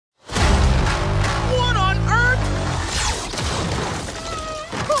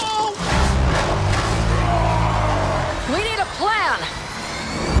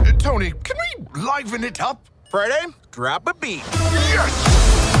liven it up. Friday, drop a beat. Yes!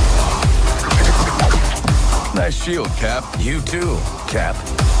 Nice shield, Cap. You too, Cap.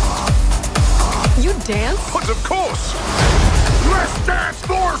 You dance? But of course! Let's dance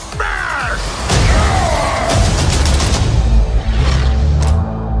more smash!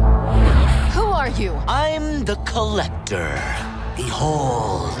 Who are you? I'm the collector.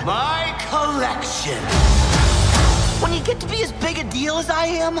 Behold, my collection. When you get to be as big a deal as I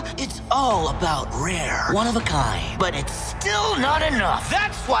am, it's all about rare, one of a kind. But it's still not enough.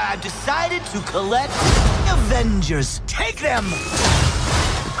 That's why I've decided to collect Avengers. Take them!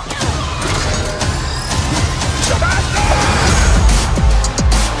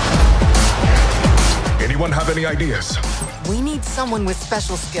 Anyone have any ideas? We need someone with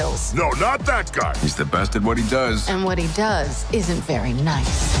special skills. No, not that guy. He's the best at what he does. And what he does isn't very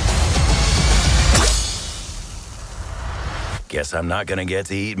nice. Guess I'm not gonna get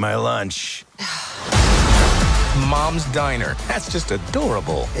to eat my lunch. Mom's Diner. That's just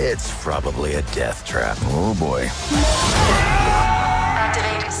adorable. It's probably a death trap. Oh, boy.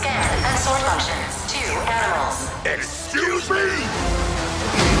 Activate scan and sort functions to animals. Excuse me?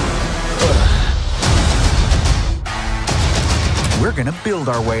 We're gonna build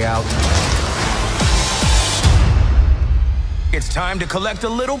our way out. It's time to collect a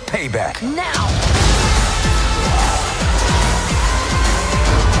little payback. Now!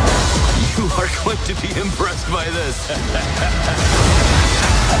 You are going to be impressed by this.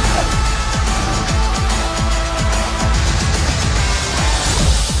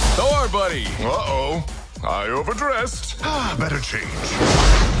 Thor, buddy. Uh-oh. I overdressed. Better change.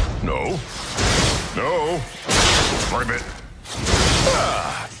 No. No. Ribbit.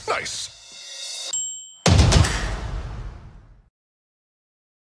 Nice.